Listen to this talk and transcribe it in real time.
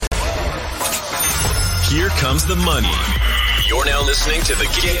Here comes the money. You're now listening to the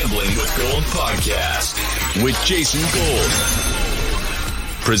Gambling with Gold podcast with Jason Gold.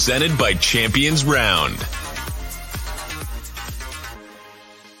 Presented by Champions Round.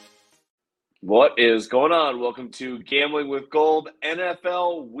 What is going on? Welcome to Gambling with Gold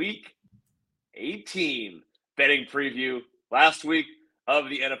NFL Week 18 betting preview. Last week of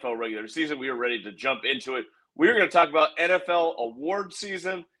the NFL regular season, we were ready to jump into it. We're going to talk about NFL award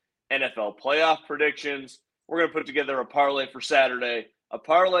season, NFL playoff predictions. We're going to put together a parlay for Saturday, a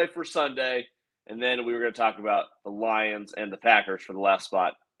parlay for Sunday, and then we were going to talk about the Lions and the Packers for the last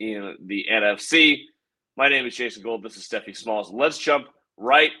spot in the NFC. My name is Jason Gold. This is Steffi Smalls. Let's jump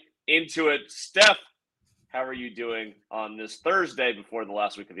right into it. Steph, how are you doing on this Thursday before the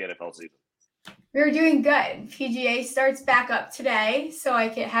last week of the NFL season? We're doing good. PGA starts back up today, so I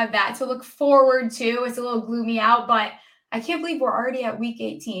can have that to look forward to. It's a little gloomy out, but I can't believe we're already at week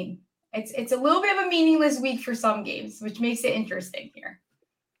 18. It's a little bit of a meaningless week for some games, which makes it interesting here.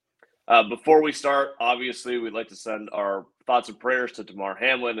 Before we start, obviously, we'd like to send our thoughts and prayers to Damar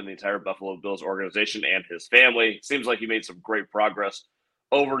Hamlin and the entire Buffalo Bills organization and his family. Seems like he made some great progress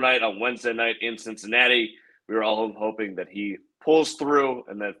overnight on Wednesday night in Cincinnati. We were all hoping that he pulls through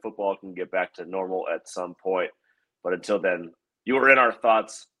and that football can get back to normal at some point. But until then, you are in our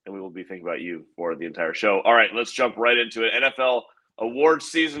thoughts, and we will be thinking about you for the entire show. All right, let's jump right into it. NFL award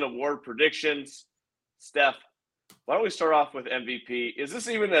season award predictions. Steph, why don't we start off with MVP? Is this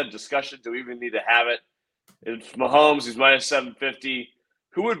even a discussion? Do we even need to have it? It's Mahomes. He's minus 750.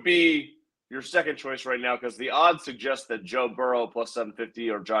 Who would be your second choice right now? Because the odds suggest that Joe Burrow plus 750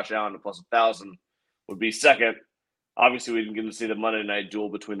 or Josh Allen plus 1,000 would be second. Obviously, we didn't get to see the Monday night duel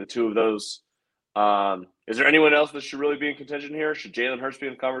between the two of those. Is there anyone else that should really be in contention here? Should Jalen Hurts be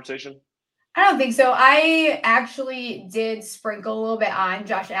in the conversation? I don't think so. I actually did sprinkle a little bit on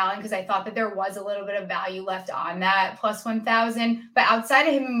Josh Allen because I thought that there was a little bit of value left on that plus 1,000. But outside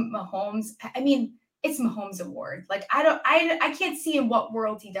of him, Mahomes, I mean, it's Mahomes' award. Like, I can't see in what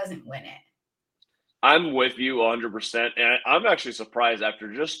world he doesn't win it. I'm with you 100%. And I'm actually surprised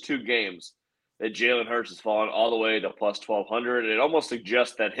after just two games that Jalen Hurts has fallen all the way to plus 1,200. It almost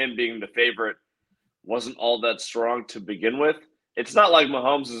suggests that him being the favorite wasn't all that strong to begin with. It's not like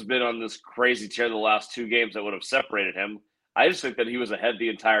Mahomes has been on this crazy tear the last two games that would have separated him. I just think that he was ahead the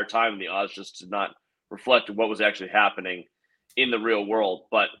entire time, and the odds just did not reflect what was actually happening in the real world.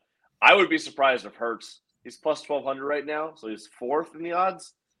 But I would be surprised if Hurts, he's plus 1,200 right now, so he's fourth in the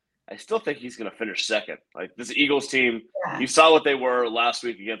odds. I still think he's going to finish second. Like, this Eagles team, you saw what they were last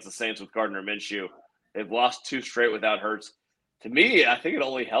week against the Saints with Gardner Minshew. They've lost two straight without Hurts. To me, I think it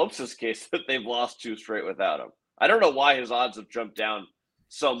only helps this case that they've lost two straight without him. I don't know why his odds have jumped down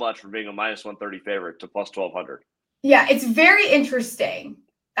so much from being a minus 130 favorite to plus 1,200. Yeah, it's very interesting.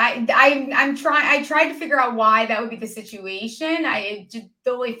 I tried to figure out why that would be the situation. The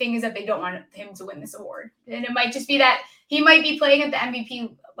only thing is that they don't want him to win this award, and it might just be that he might be playing at the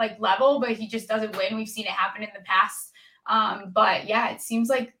MVP level, but he just doesn't win. We've seen it happen in the past. But yeah, it seems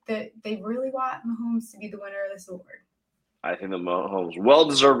like they really want Mahomes to be the winner of this award. I think the Mahomes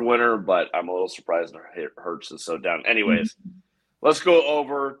well-deserved winner, but I'm a little surprised that Hurts is so down. Anyways, let's go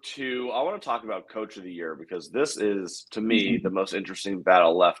over to – I want to talk about Coach of the Year because this is, to me, the most interesting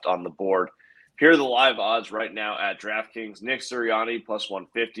battle left on the board. Here are the live odds right now at DraftKings. Nick Sirianni plus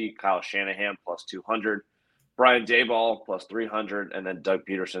 150, Kyle Shanahan plus 200, Brian Daboll plus 300, and then Doug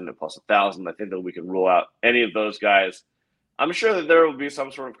Peterson at plus 1,000. I think that we can rule out any of those guys. I'm sure that there will be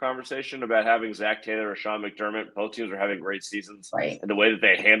some sort of conversation about having Zach Taylor or Sean McDermott. Both teams are having great seasons. Right. And the way that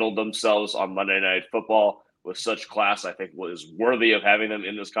they handled themselves on Monday Night Football with such class, I think was worthy of having them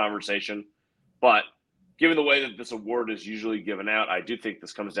in this conversation. But given the way that this award is usually given out, I do think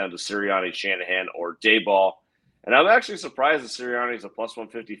this comes down to Sirianni, Shanahan, or Daboll. And I'm actually surprised that Sirianni is a plus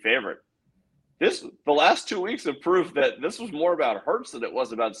 150 favorite. The last 2 weeks have proved that this was more about Hurts than it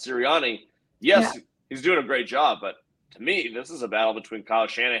was about Sirianni. Yes, he's doing a great job, but to me, this is a battle between Kyle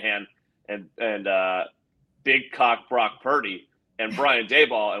Shanahan and Big Cock Brock Purdy and Brian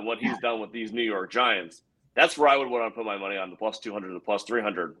Daboll and what he's done with these New York Giants. That's where I would want to put my money on the plus 200 to plus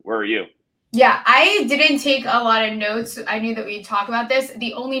 300. Where are you? Yeah, I didn't take a lot of notes. I knew that we'd talk about this.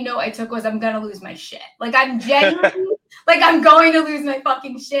 The only note I took was I'm going to lose my shit. Like, I'm genuinely, I'm going to lose my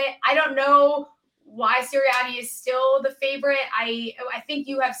fucking shit. I don't know why Sirianni is still the favorite. I think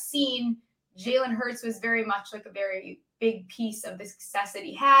you have seen Jalen Hurts was very much like a very big piece of the success that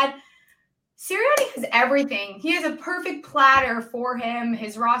he had. Sirianni has everything. He has a perfect platter for him.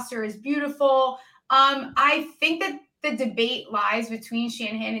 His roster is beautiful. I think that the debate lies between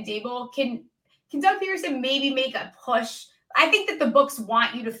Shanahan and Daboll. Can Doug Peterson maybe make a push I think that the books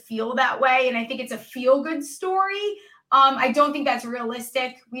want you to feel that way, and I think it's a feel-good story. I don't think that's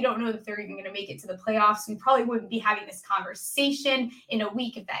realistic. We don't know that they're even going to make it to the playoffs. We probably wouldn't be having this conversation in a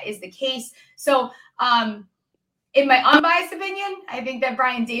week if that is the case. So, in my unbiased opinion, I think that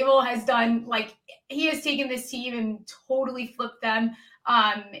Brian Daboll has done, like, he has taken this team and totally flipped them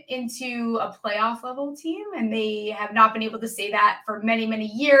into a playoff level team. And they have not been able to say that for many, many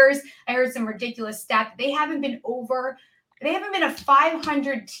years. I heard some ridiculous stat. They haven't been a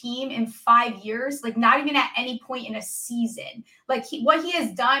 500 team in 5 years, like not even at any point in a season. Like what he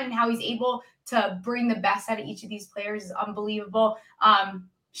has done and how he's able to bring the best out of each of these players is unbelievable.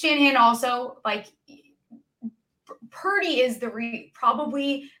 Shanahan also, like, Purdy is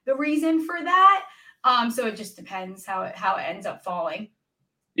probably the reason for that. So it just depends how it ends up falling.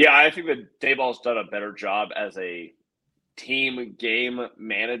 Yeah, I think that Daboll's done a better job as a team game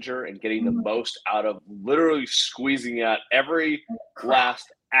manager and getting the most out of literally squeezing out every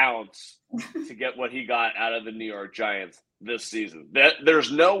last ounce to get what he got out of the New York Giants this season.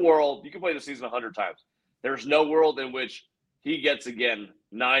 There's no world, you can play the season 100 times. There's no world in which he gets, again,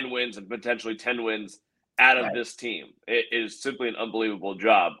 9 wins and potentially 10 wins out of this team. It is simply an unbelievable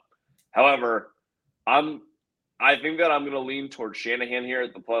job. However, I think that I'm going to lean towards Shanahan here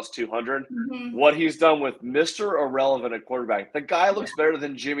at the plus 200. Mm-hmm. What he's done with Mr. Irrelevant at quarterback, the guy looks better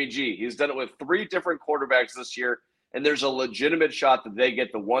than Jimmy G. He's done it with 3 different quarterbacks this year, and there's a legitimate shot that they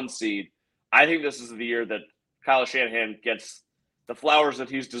get the 1 seed. I think this is the year that Kyle Shanahan gets the flowers that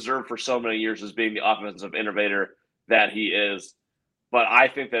he's deserved for so many years as being the offensive innovator that he is. But I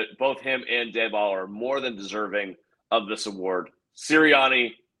think that both him and Daboll are more than deserving of this award.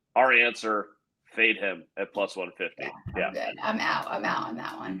 Sirianni, our answer. Fade him at plus 150. Yeah. Good. I'm out on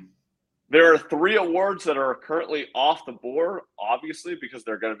that one. There are 3 awards that are currently off the board, obviously, because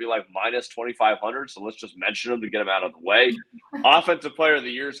they're going to be like minus 2,500. So let's just mention them to get them out of the way. Offensive Player of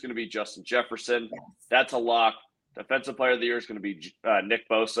the Year is going to be Justin Jefferson. Yes. That's a lock. Defensive Player of the Year is going to be Nick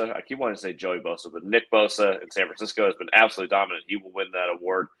Bosa. I keep wanting to say Joey Bosa, but Nick Bosa in San Francisco has been absolutely dominant. He will win that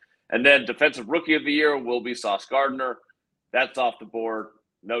award. And then Defensive Rookie of the Year will be Sauce Gardner. That's off the board.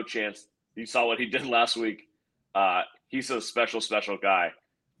 No chance. You saw what he did last week. He's a special, special guy.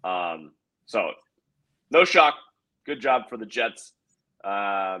 So no shock. Good job for the Jets.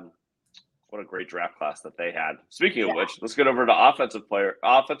 What a great draft class that they had. Speaking of which, let's get over to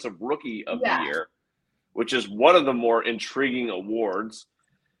Offensive Rookie of the Year, which is one of the more intriguing awards.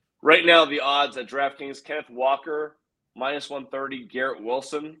 Right now, the odds at DraftKings, Kenneth Walker, minus 130, Garrett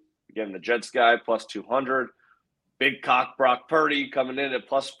Wilson, again, the Jets guy, plus 200. Big cock Brock Purdy coming in at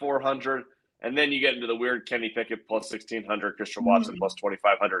plus 400. And then you get into the weird Kenny Pickett plus 1,600, Christian Watson plus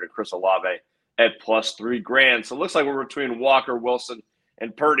 2,500, and Chris Olave at plus $3,000. So it looks like we're between Walker, Wilson,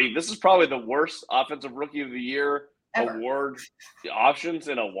 and Purdy. This is probably the worst Offensive Rookie of the Year award options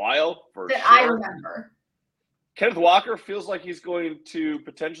in a while, for that sure. I remember. Kenneth Walker feels like he's going to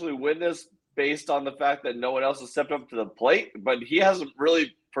potentially win this based on the fact that no one else has stepped up to the plate, but he hasn't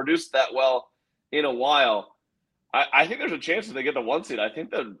really produced that well in a while. I think there's a chance that they get the 1 seed. I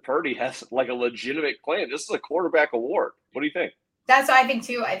think that Purdy has like a legitimate claim. This is a quarterback award. What do you think? That's what I think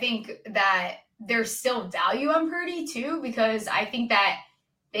too. I think that there's still value on Purdy too, because I think that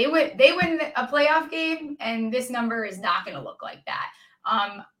they win a playoff game, and this number is not going to look like that.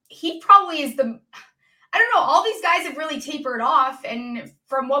 He probably is I don't know. All these guys have really tapered off, and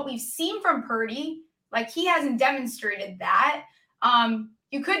from what we've seen from Purdy, like, he hasn't demonstrated that.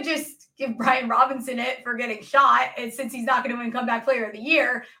 You could just give Brian Robinson it for getting shot, and since he's not going to win Comeback Player of the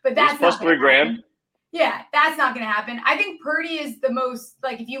Year, but that's plus $3,000. Yeah, that's not going to happen. I think Purdy is the most,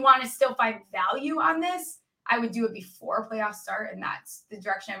 like, if you want to still find value on this, I would do it before playoffs start, and that's the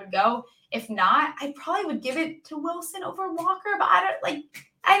direction I would go. If not, I probably would give it to Wilson over Walker, but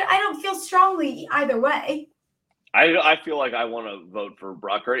I don't feel strongly either way. I feel like I want to vote for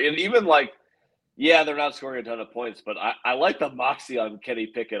Brock Purdy, and even like, yeah, they're not scoring a ton of points, but I like the moxie on Kenny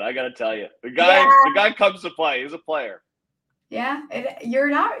Pickett. I got to tell you, the guy comes to play. He's a player. Yeah, you're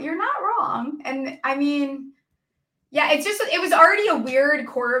not wrong. And I mean, yeah, it was already a weird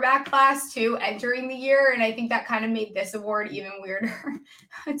quarterback class too entering the year, and I think that kind of made this award even weirder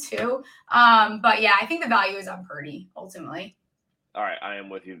too. But yeah, I think the value is on Purdy ultimately. All right, I am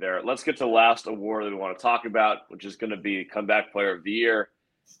with you there. Let's get to the last award that we want to talk about, which is going to be Comeback Player of the Year.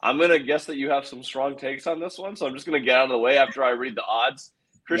 I'm going to guess that you have some strong takes on this one, so I'm just going to get out of the way after I read the odds.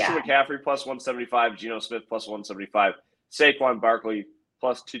 Christian McCaffrey plus 175, Geno Smith plus 175, Saquon Barkley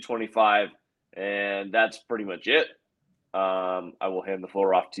plus 225, and that's pretty much it. I will hand the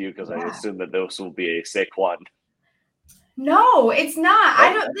floor off to you because I assume that this will be a Saquon. No, it's not.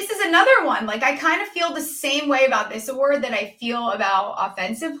 I don't. This is another one. Like, I kind of feel the same way about this award that I feel about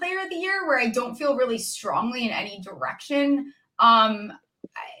Offensive Player of the Year, where I don't feel really strongly in any direction.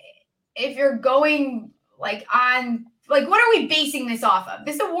 If you're going like on, like, what are we basing this off of?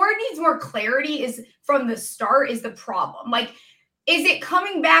 This award needs more clarity. Is from the start is the problem. Like, is it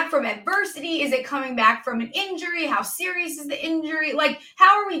coming back from adversity? Is it coming back from an injury? How serious is the injury? Like,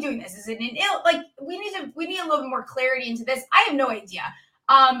 how are we doing this? Is it an ill? Like, we need a little bit more clarity into this. I have no idea.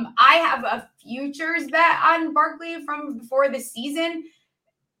 I have a futures bet on Barkley from before the season.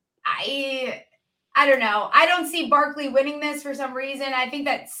 I don't know. I don't see Barkley winning this for some reason. I think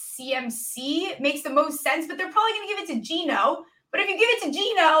that CMC makes the most sense, but they're probably going to give it to Geno. But if you give it to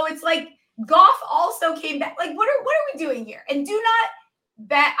Geno, it's like Goff also came back. Like, what are we doing here? And do not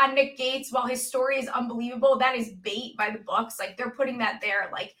bet on Nick Gates while his story is unbelievable. That is bait by the books. Like, they're putting that there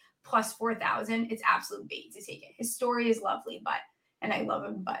like plus 4,000. It's absolute bait to take it. His story is lovely, and I love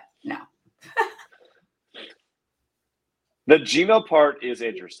him, but no. The Geno part is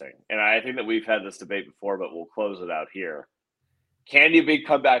interesting, and I think that we've had this debate before, but we'll close it out here. Can you be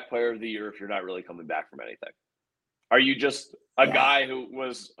comeback player of the year if you're not really coming back from anything? Are you just a guy who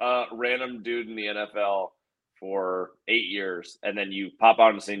was a random dude in the NFL for 8 years, and then you pop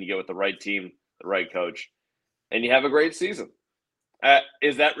on the scene, you get with the right team, the right coach, and you have a great season?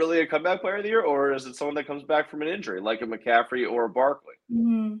 Is that really a comeback player of the year, or is it someone that comes back from an injury, like a McCaffrey or a Barkley?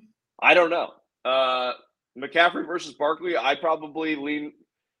 Mm-hmm. I don't know. McCaffrey versus Barkley, I probably lean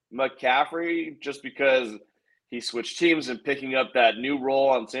McCaffrey just because he switched teams and picking up that new role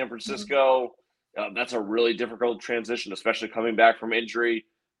on San Francisco. That's a really difficult transition, especially coming back from injury.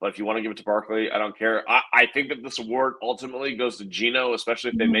 But if you want to give it to Barkley, I don't care. I think that this award ultimately goes to Geno, especially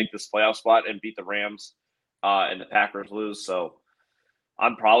if they make this playoff spot and beat the Rams and the Packers lose. So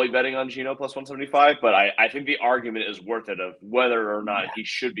I'm probably betting on Geno plus 175, but I think the argument is worth it of whether or not he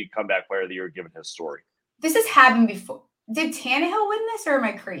should be comeback player of the year given his story. This has happened before. Did Tannehill win this, or am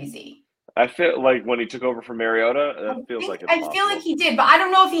I crazy? I feel like when he took over from Mariota, it feels like it's possible. I feel like he did, but I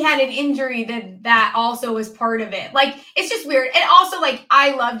don't know if he had an injury that also was part of it. Like, it's just weird. And also, like,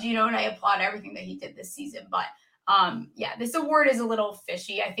 I love Geno and I applaud everything that he did this season. But yeah, this award is a little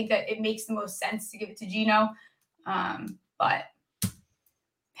fishy. I think that it makes the most sense to give it to Geno. But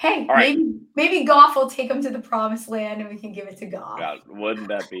hey, maybe Goff will take him to the promised land and we can give it to Goff. God, wouldn't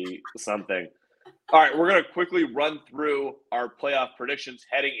that be something? All right, we're going to quickly run through our playoff predictions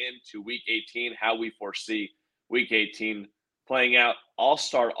heading into Week 18, how we foresee Week 18 playing out. I'll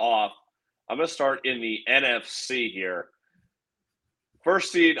start off. I'm going to start in the NFC here.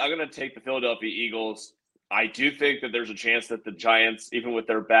 First seed, I'm going to take the Philadelphia Eagles. I do think that there's a chance that the Giants, even with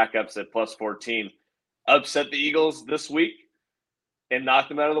their backups at plus 14, upset the Eagles this week and knock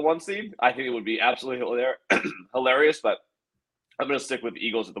them out of the 1 seed. I think it would be absolutely hilarious, but I'm going to stick with the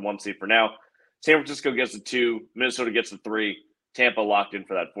Eagles at the 1 seed for now. San Francisco gets the 2, Minnesota gets the 3, Tampa locked in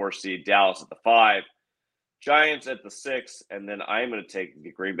for that 4 seed, Dallas at the 5, Giants at the 6, and then I'm going to take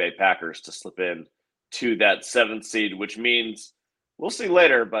the Green Bay Packers to slip in to that 7th seed, which means we'll see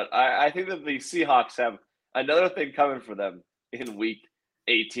later, but I think that the Seahawks have another thing coming for them in Week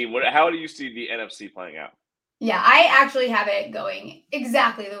 18. How do you see the NFC playing out? Yeah, I actually have it going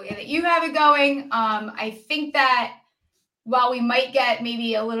exactly the way that you have it going. I think that while we might get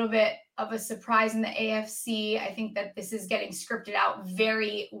maybe a little bit of a surprise in the AFC, I think that this is getting scripted out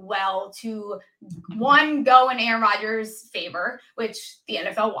very well to, one, go in Aaron Rodgers' favor, which the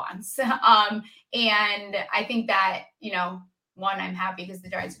NFL wants. And I think that, one, I'm happy because the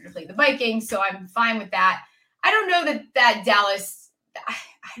Giants are going to play the Vikings, so I'm fine with that. I don't know that Dallas, I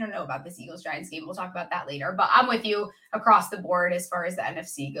don't know about this Eagles-Giants game. We'll talk about that later, but I'm with you across the board as far as the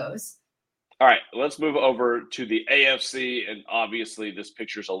NFC goes. All right, let's move over to the AFC, and obviously this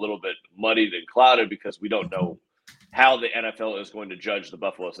picture's a little bit muddied and clouded because we don't know how the NFL is going to judge the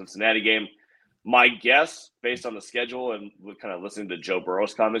Buffalo-Cincinnati game. My guess, based on the schedule and kind of listening to Joe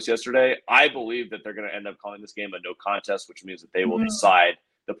Burrow's comments yesterday, I believe that they're going to end up calling this game a no contest, which means that they will decide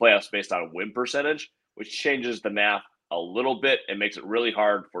the playoffs based on win percentage, which changes the math a little bit and makes it really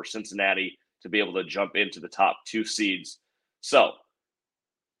hard for Cincinnati to be able to jump into the top 2 seeds. So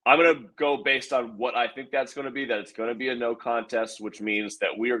I'm going to go based on what I think that's going to be, that it's going to be a no contest, which means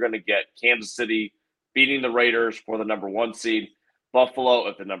that we are going to get Kansas City beating the Raiders for the number 1 seed, Buffalo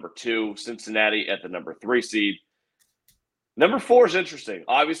at the number 2, Cincinnati at the number 3 seed. Number 4 is interesting.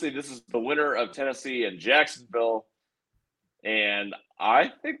 Obviously, this is the winner of Tennessee and Jacksonville, and I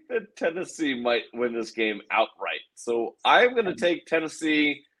think that Tennessee might win this game outright. So I'm going to take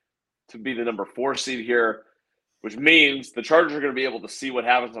Tennessee to be the number 4 seed here, which means the Chargers are going to be able to see what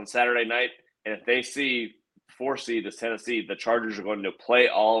happens on Saturday night. And if they see 4 seed is Tennessee. The Chargers are going to play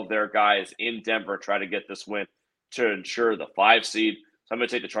all of their guys in Denver, try to get this win to ensure the 5 seed. So I'm going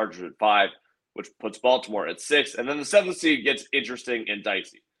to take the Chargers at 5, which puts Baltimore at 6. And then the 7th seed gets interesting and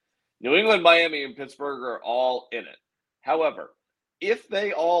dicey. New England, Miami, and Pittsburgh are all in it. However, if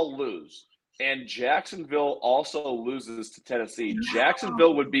they all lose and Jacksonville also loses to Tennessee,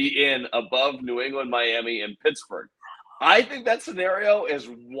 Jacksonville would be in above New England, Miami, and Pittsburgh. I think that scenario is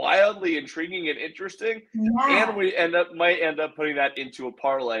wildly intriguing and interesting, and we might end up putting that into a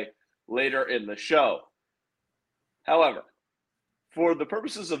parlay later in the show. However, for the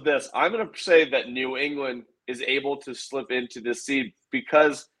purposes of this, I'm going to say that New England is able to slip into this seed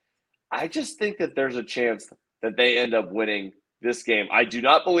because I just think that there's a chance that they end up winning this game. I do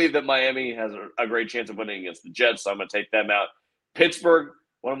not believe that Miami has a great chance of winning against the Jets, so I'm going to take them out. Pittsburgh,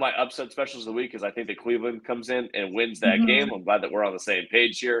 one of my upset specials of the week is I think that Cleveland comes in and wins that game. I'm glad that we're on the same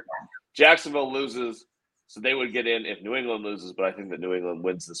page here. Jacksonville loses, so they would get in if New England loses, but I think that New England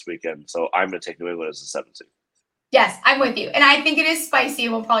wins this weekend, so I'm going to take New England as the 7th seed. Yes, I'm with you. And I think it is spicy.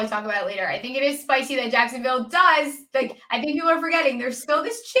 We'll probably talk about it later. I think it is spicy that Jacksonville does. Like, I think people are forgetting there's still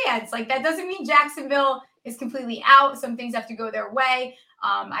this chance. Like, that doesn't mean Jacksonville is completely out. Some things have to go their way.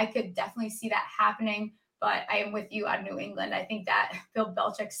 I could definitely see that happening, but I am with you on New England. I think that Bill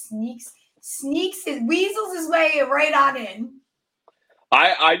Belichick weasels his way right on in.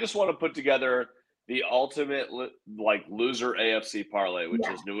 I just want to put together the ultimate loser AFC parlay, which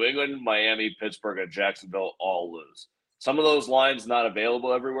is New England, Miami, Pittsburgh, and Jacksonville all lose. Some of those lines not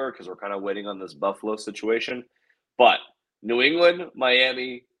available everywhere because we're kind of waiting on this Buffalo situation. But New England,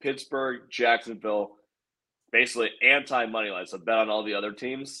 Miami, Pittsburgh, Jacksonville, basically anti-money line. So bet on all the other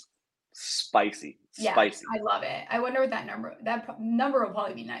teams. Spicy. Spicy. I love it. I wonder what that number will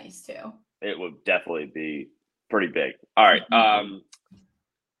probably be nice too. It would definitely be pretty big. All right.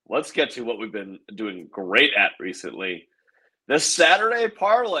 Let's get to what we've been doing great at recently. The Saturday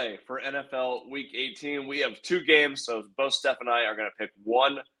parlay for NFL Week 18. We have 2 games, so both Steph and I are going to pick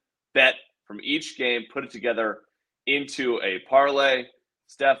one bet from each game, put it together into a parlay.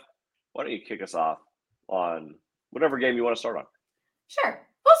 Steph, why don't you kick us off on whatever game you want to start on? Sure.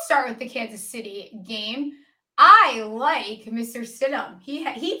 We'll start with the Kansas City game. I like Mr. Stidham.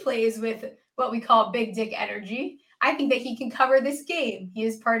 He plays with what we call big dick energy. I think that he can cover this game. He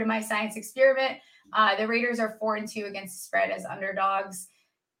is part of my science experiment. The Raiders are 4-2 against the spread as underdogs.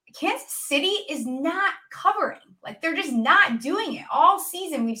 Kansas City is not covering. Like, they're just not doing it all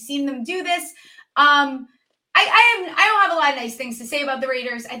season. We've seen them do this. I don't have a lot of nice things to say about the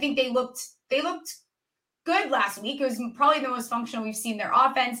Raiders. I think they looked good last week. It was probably the most functional we've seen their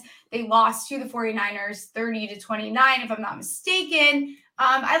offense. They lost to the 49ers 30-29, if I'm not mistaken.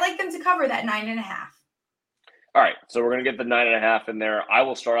 I like them to cover that 9.5. All right, so we're going to get the 9.5 in there. I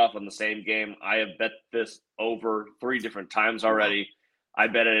will start off on the same game. I have bet this over 3 different times already. I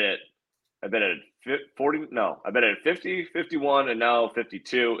bet it at 40. No, I bet it at 50, 51, and now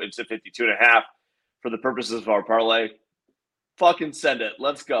 52. It's at 52.5 for the purposes of our parlay. Fucking send it.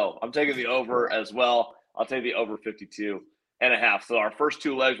 Let's go. I'm taking the over as well. I'll take the over 52.5. So our first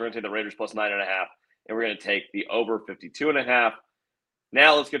 2 legs, we're going to take the Raiders plus 9.5, and we're going to take the over 52.5.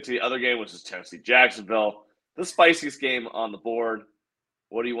 Now let's get to the other game, which is Tennessee-Jacksonville. The spiciest game on the board.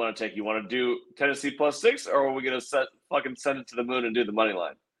 What do you want to take? You want to do Tennessee plus 6, or are we going to fucking send it to the moon and do the money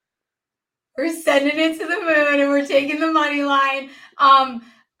line? We're sending it to the moon and we're taking the money line.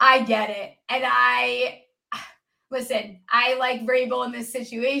 I get it. And listen, I like Vrabel in this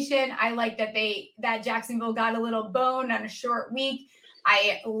situation. I like that Jacksonville got a little bone on a short week.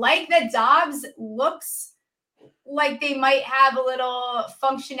 I like that Dobbs looks like they might have a little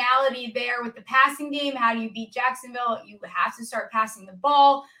functionality there with the passing game. How do you beat Jacksonville? You have to start passing the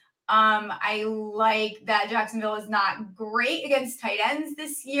ball. I like that Jacksonville is not great against tight ends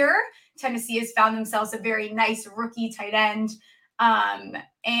this year. Tennessee has found themselves a very nice rookie tight end.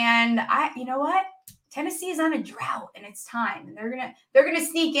 You know what? Tennessee is on a drought and it's time. And they're gonna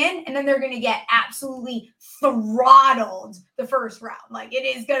sneak in and then they're gonna get absolutely throttled the first round. Like, it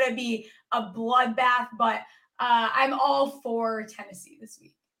is gonna be a bloodbath, but I'm all for Tennessee this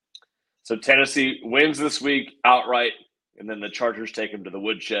week. So Tennessee wins this week outright, and then the Chargers take them to the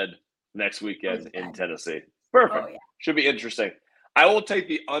woodshed next weekend in Tennessee. Perfect. Oh, yeah. Should be interesting. I will take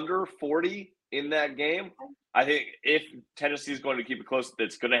the under 40 in that game. I think if Tennessee is going to keep it close,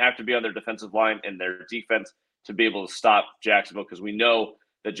 it's going to have to be on their defensive line and their defense to be able to stop Jacksonville, because we know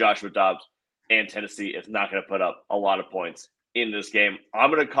that Joshua Dobbs and Tennessee is not going to put up a lot of points in this game. I'm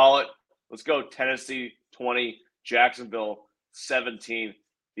going to call it. Let's go Tennessee 20, Jacksonville 17.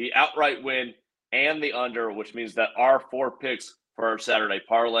 The outright win and the under, which means that our 4 picks for our Saturday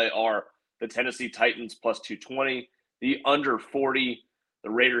parlay are the Tennessee Titans plus 220, the under 40, the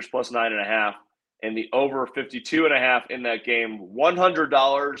Raiders plus 9.5, and the over 52.5 in that game.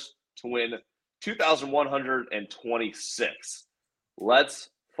 $100 to win $2,126. Let's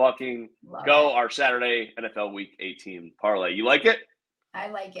fucking go. Our Saturday NFL Week 18 parlay. You like it? I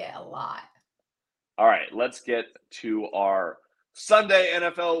like it a lot. All right, let's get to our Sunday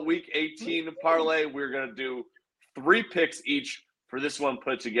NFL Week 18 parlay. We're going to do 3 picks each for this one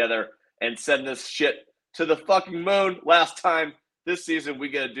put together and send this shit to the fucking moon. Last time this season, we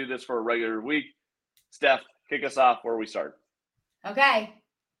got to do this for a regular week. Steph, kick us off where we start. Okay.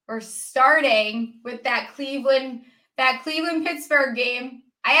 We're starting with that Cleveland-Pittsburgh game.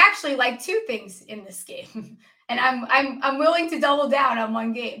 I actually like 2 things in this game, and I'm willing to double down on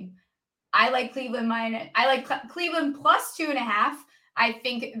one game. I like Cleveland plus 2.5. I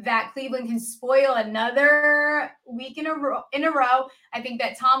think that Cleveland can spoil another week in a row. I think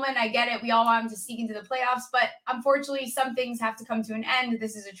that Tomlin, I get it. We all want him to sneak into the playoffs, but unfortunately, some things have to come to an end.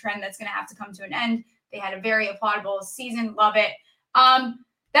 This is a trend that's going to have to come to an end. They had a very applaudable season. Love it.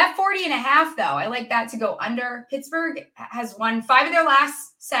 That 40.5, though, I like that to go under. Pittsburgh has won 5 of their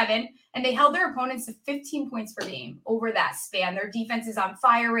last 7, and they held their opponents to 15 points per game over that span. Their defense is on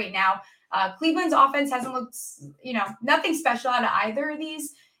fire right now. Cleveland's offense hasn't looked, nothing special out of either of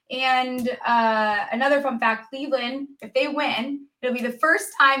these. And another fun fact, Cleveland, if they win, it'll be the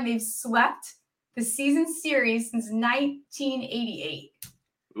first time they've swept the season series since 1988.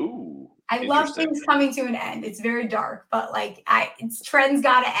 Ooh. I love things coming to an end. It's very dark, but it's trends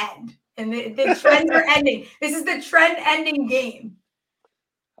got to end. And the trends are ending. This is the trend ending game.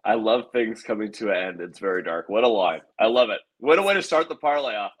 I love things coming to an end. It's very dark. What a line. I love it. What a way to start the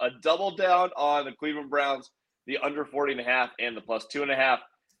parlay off. A double down on the Cleveland Browns, the under 40.5 and the plus 2.5.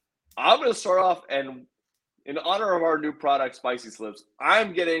 I'm going to start off, and in honor of our new product, Spicy Slips,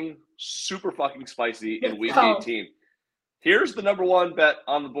 I'm getting super fucking spicy in week 18. Here's the number 1 bet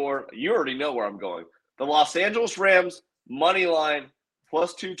on the board. You already know where I'm going. The Los Angeles Rams, money line,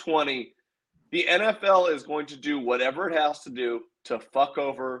 plus 220. The NFL is going to do whatever it has to do to fuck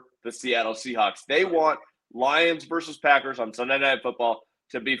over the Seattle Seahawks. They want Lions versus Packers on Sunday Night Football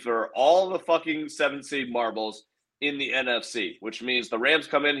to be for all the fucking 7-seed marbles in the NFC, which means the Rams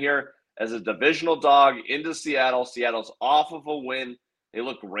come in here as a divisional dog into Seattle. Seattle's off of a win. They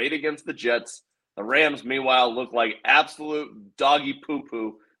look great against the Jets. The Rams, meanwhile, look like absolute doggy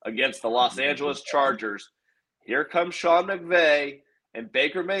poo-poo against the Los Angeles Chargers. Here comes Sean McVay and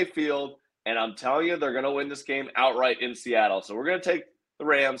Baker Mayfield, and I'm telling you, they're going to win this game outright in Seattle. So we're going to take the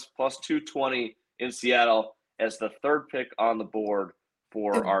Rams plus 220 in Seattle as the 3rd pick on the board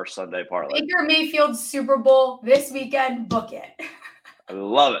for our Sunday parlay. Baker Mayfield Super Bowl this weekend. Book it. I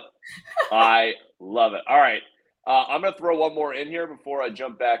love it. I love it. All right. I'm going to throw one more in here before I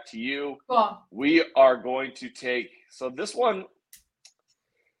jump back to you. Cool. We are going to take – so this one,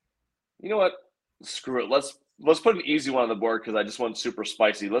 you know what? Screw it. Let's put an easy one on the board because I just want super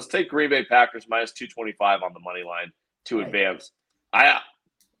spicy. Let's take Green Bay Packers minus 225 on the money line to advance. I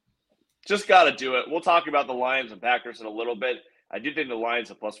just got to do it. We'll talk about the Lions and Packers in a little bit. I do think the Lions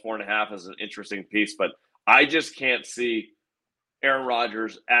at plus 4.5 is an interesting piece, but I just can't see Aaron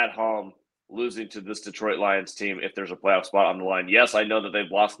Rodgers at home losing to this Detroit Lions team if there's a playoff spot on the line. Yes, I know that they've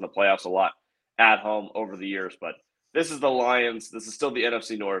lost in the playoffs a lot at home over the years, but this is the Lions. This is still the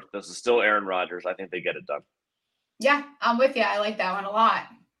NFC North. This is still Aaron Rodgers. I think they get it done. Yeah, I'm with you. I like that one a lot.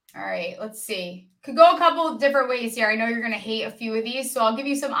 All right, let's see. Could go a couple of different ways here. I know you're going to hate a few of these, so I'll give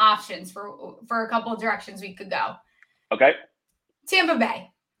you some options for a couple of directions we could go. Okay. Tampa Bay.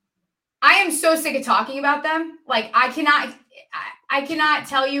 I am so sick of talking about them. I cannot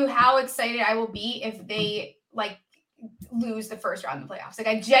tell you how excited I will be if they lose the first round of the playoffs.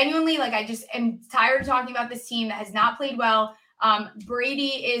 I genuinely I just am tired of talking about this team that has not played well.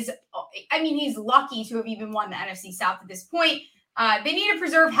 Brady is, he's lucky to have even won the NFC South at this point. They need to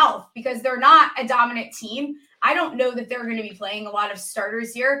preserve health because they're not a dominant team. I don't know that they're going to be playing a lot of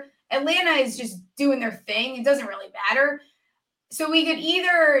starters here. Atlanta is just doing their thing. It doesn't really matter. So we could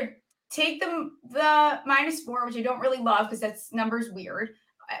either take the -4, which I don't really love because that's numbers weird,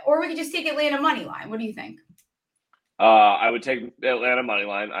 or we could just take Atlanta money line. What do you think? I would take Atlanta money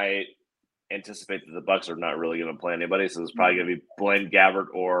line. I anticipate that the Bucs are not really going to play anybody, so it's probably going to be Blaine Gabbert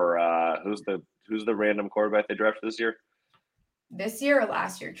or who's the random quarterback they drafted this year? This year or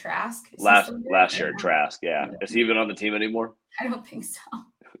last year? Trask? Last year, Trask. Yeah. Is he even on the team anymore? I don't think so.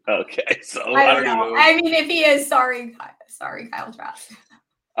 Okay, so I don't know. If he is, sorry, Kyle Trask.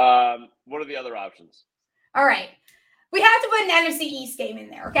 What are the other options? All right. We have to put an NFC East game in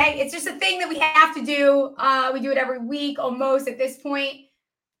there, okay? It's just a thing that we have to do. We do it every week almost at this point.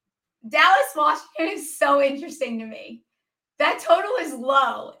 Dallas Washington is so interesting to me. That total is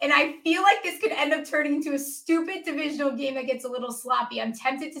low, and I feel like this could end up turning into a stupid divisional game that gets a little sloppy. I'm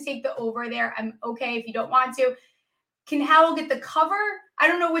tempted to take the over there. I'm okay if you don't want to. Can Howell get the cover? I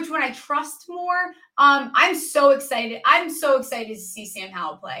don't know which one I trust more. I'm so excited. I'm so excited to see Sam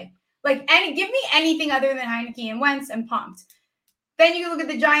Howell play. Like, give me anything other than Heineke and Wentz. I'm pumped. Then you look at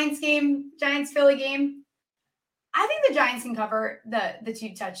the Giants-Philly game. I think the Giants can cover the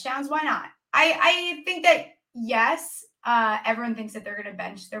 2 touchdowns. Why not? I think that, yes, everyone thinks that they're going to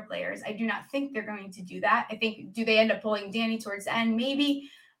bench their players. I do not think they're going to do that. I think, do they end up pulling Danny towards the end?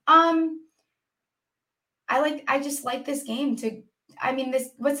 Maybe. I just like this game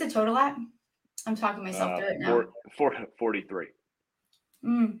what's the total at? I'm talking myself through it now. 43. I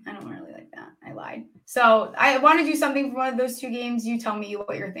don't really like that. I lied. So I want to do something for one of those 2 games. You tell me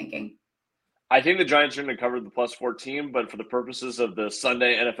what you're thinking. I think the Giants are going to cover the plus 14, but for the purposes of the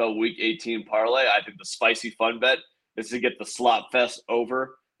Sunday NFL Week 18 parlay, I think the spicy fun bet is to get the slop fest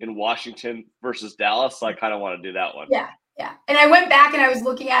over in Washington versus Dallas. So I kind of want to do that one. Yeah. And I went back and I was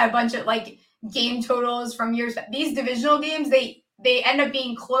looking at a bunch of game totals from years. These divisional games, they end up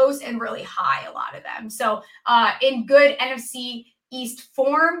being close and really high, a lot of them. So in good NFC East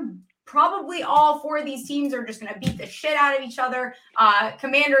form, probably all 4 of these teams are just going to beat the shit out of each other.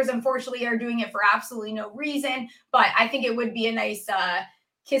 Commanders, unfortunately, are doing it for absolutely no reason. But I think it would be a nice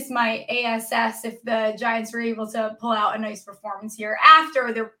kiss my ASS if the Giants were able to pull out a nice performance here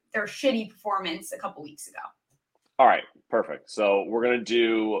after their shitty performance a couple weeks ago. All right, perfect. So we're going to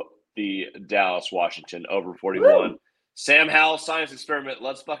do the Dallas-Washington over 41. Woo! Sam Howell, science experiment.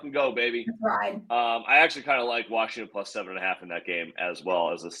 Let's fucking go, baby. Right. I actually kind of like Washington plus 7.5 in that game, as well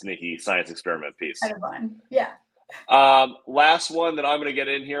as a sneaky science experiment piece. Kind of fun. Yeah. Last one that I'm going to get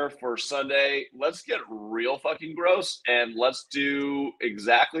in here for Sunday. Let's get real fucking gross, and let's do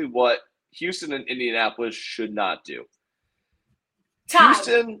exactly what Houston and Indianapolis should not do. Tie.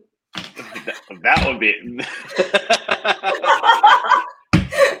 Houston, that would be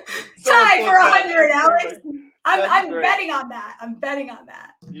tie for 100, Alex. I'm betting on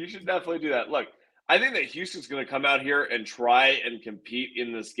that. You should definitely do that. Look, I think that Houston's going to come out here and try and compete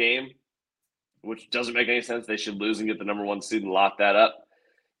in this game, which doesn't make any sense. They should lose and get the number 1 seed and lock that up.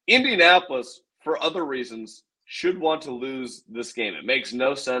 Indianapolis, for other reasons, should want to lose this game. It makes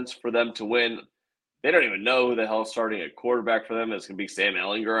no sense for them to win. They don't even know who the hell is starting at quarterback for them. It's going to be Sam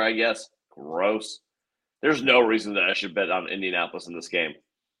Ehlinger, I guess. Gross. There's no reason that I should bet on Indianapolis in this game.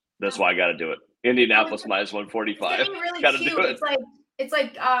 That's why I got to do it. Indianapolis minus 145. It's really got to cute. do it. It's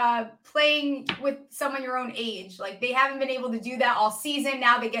like playing with someone your own age. Like, they haven't been able to do that all season.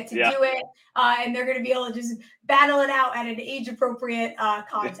 Now they get to do it, and they're going to be able to just battle it out at an age-appropriate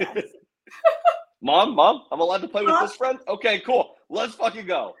contest. Mom, I'm allowed to play with this friend? Okay, cool. Let's fucking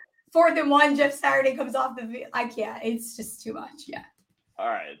go. 4th and 1, Jeff Saturday comes off the field. I can't. It's just too much. Yeah. All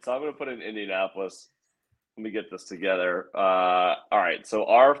right, so I'm going to put in Indianapolis. Let me get this together. All right, so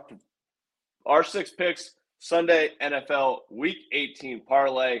our 6 picks, Sunday NFL Week 18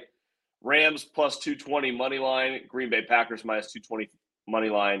 parlay. Rams plus 220 money line. Green Bay Packers minus 220 money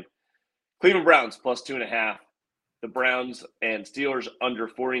line. Cleveland Browns plus 2.5. The Browns and Steelers under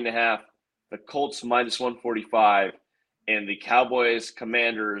 40.5. The Colts minus 145. And the Cowboys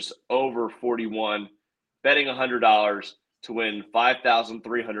Commanders over 41. Betting $100 to win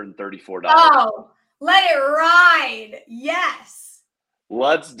 $5,334. Oh, let it ride. Yes.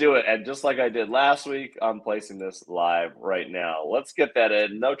 Let's do it. And just like I did last week, I'm placing this live right now. Let's get that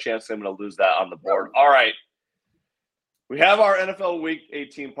in. No chance I'm going to lose that on the board. All right. We have our NFL Week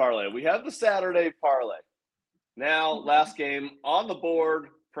 18 parlay. We have the Saturday parlay. Now, last game on the board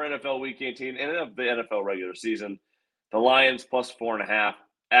for NFL Week 18 and of the NFL regular season. The Lions plus 4.5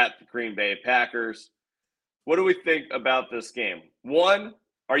 at the Green Bay Packers. What do we think about this game? 1,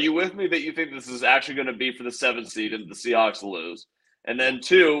 are you with me that you think this is actually going to be for the 7th seed and the Seahawks lose? And then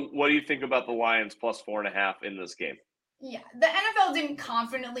 2, what do you think about the Lions plus 4.5 in this game? Yeah, the NFL didn't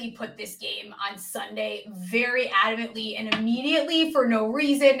confidently put this game on Sunday very adamantly and immediately for no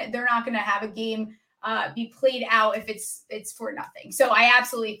reason. They're not going to have a game be played out if it's for nothing. So I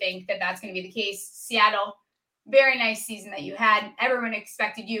absolutely think that that's going to be the case. Seattle, very nice season that you had. Everyone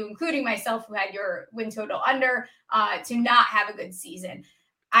expected you, including myself, who had your win total under, to not have a good season.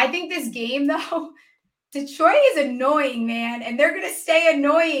 I think this game, though, Detroit is annoying, man, and they're going to stay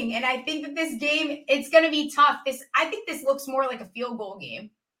annoying. And I think that this game, it's going to be tough. I think this looks more like a field goal game.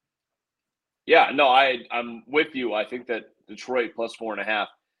 Yeah, no, I'm with you. I think that Detroit plus 4.5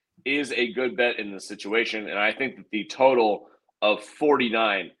 is a good bet in this situation. And I think that the total of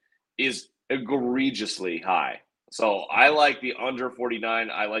 49 is egregiously high. So I like the under 49.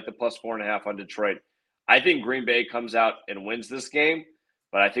 I like the plus 4.5 on Detroit. I think Green Bay comes out and wins this game,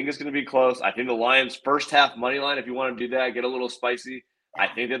 but I think it's going to be close. I think the Lions first half money line, if you want to do that, get a little spicy. I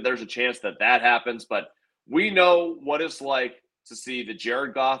think that there's a chance that happens, but we know what it's like to see the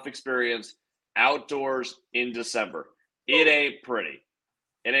Jared Goff experience outdoors in December. It ain't pretty.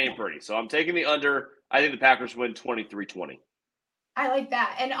 It ain't pretty. So I'm taking the under. I think the Packers win 23-20. I like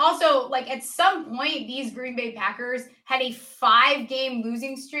that. And also, like, at some point, these Green Bay Packers had a 5-game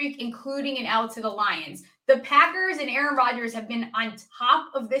losing streak, including an L to the Lions. The Packers and Aaron Rodgers have been on top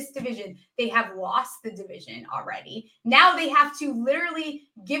of this division. They have lost the division already. Now they have to literally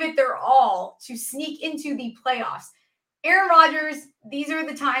give it their all to sneak into the playoffs. Aaron Rodgers, these are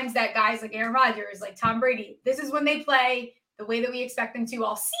the times that guys like Aaron Rodgers, like Tom Brady, this is when they play the way that we expect them to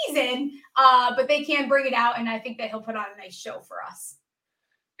all season, but they can bring it out, and I think that he'll put on a nice show for us.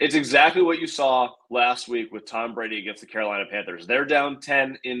 It's exactly what you saw last week with Tom Brady against the Carolina Panthers. They're down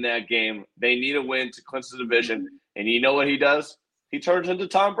 10 in that game. They need a win to clinch the division, and you know what he does? He turns into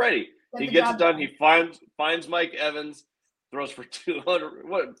Tom Brady. He gets it done. He finds Mike Evans, throws for 200.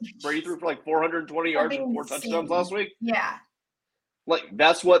 What? Brady threw for like 420 yards and 4 touchdowns last week? Yeah. Like,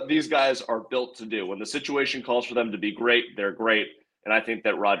 that's what these guys are built to do. When the situation calls for them to be great, they're great. And I think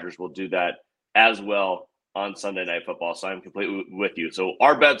that Rodgers will do that as well on Sunday Night Football. So I'm completely with you. So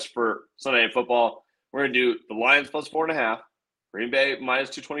our bets for Sunday Night Football, we're going to do the Lions plus 4.5, Green Bay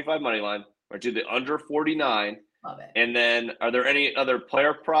minus 225 money line. We're going to do the under 49. Love it. And then are there any other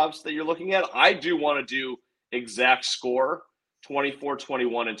player props that you're looking at? I do want to do exact score,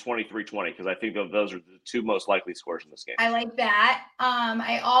 24-21 and 23-20, because I think those are the two most likely scores in this game. I like that.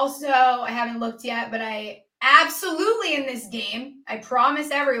 I haven't looked yet, but I absolutely in this game, I promise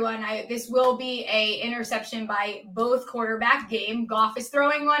everyone, this will be a interception by both quarterback game. Goff is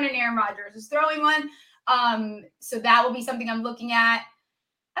throwing one and Aaron Rodgers is throwing one. So that will be something I'm looking at.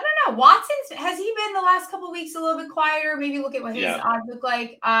 I don't know. Watson, has he been the last couple of weeks a little bit quieter? Maybe look at what his odds look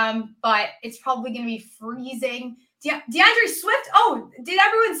like. But it's probably going to be freezing. DeAndre Swift. Oh, did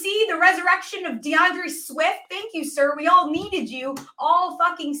everyone see the resurrection of DeAndre Swift? Thank you, sir. We all needed you all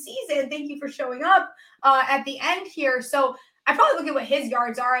fucking season. Thank you for showing up at the end here. So I probably look at what his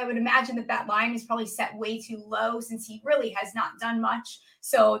yards are. I would imagine that line is probably set way too low since he really has not done much.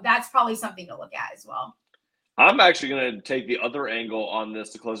 So that's probably something to look at as well. I'm actually going to take the other angle on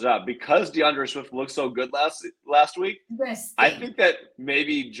this to close it out. Because DeAndre Swift looked so good last week, I think that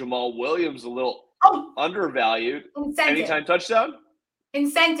maybe Jamal Williams a little undervalued. Anytime touchdown?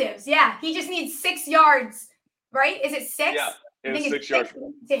 Incentives, yeah. He just needs 6 yards, right? Is it 6? Yeah, it was 6 yards.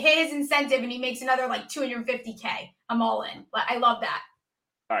 To hit his incentive, and he makes another like $250K. I'm all in. I love that.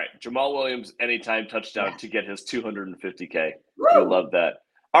 All right, Jamal Williams, anytime touchdown to get his $250K. Woo! You'll love that.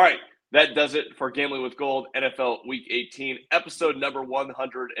 All right. That does it for Gambling with Gold, NFL Week 18, episode number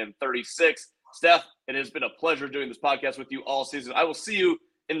 136. Steph, it has been a pleasure doing this podcast with you all season. I will see you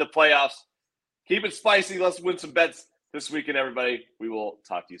in the playoffs. Keep it spicy. Let's win some bets this weekend, everybody. We will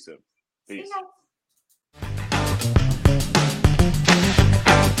talk to you soon. Peace.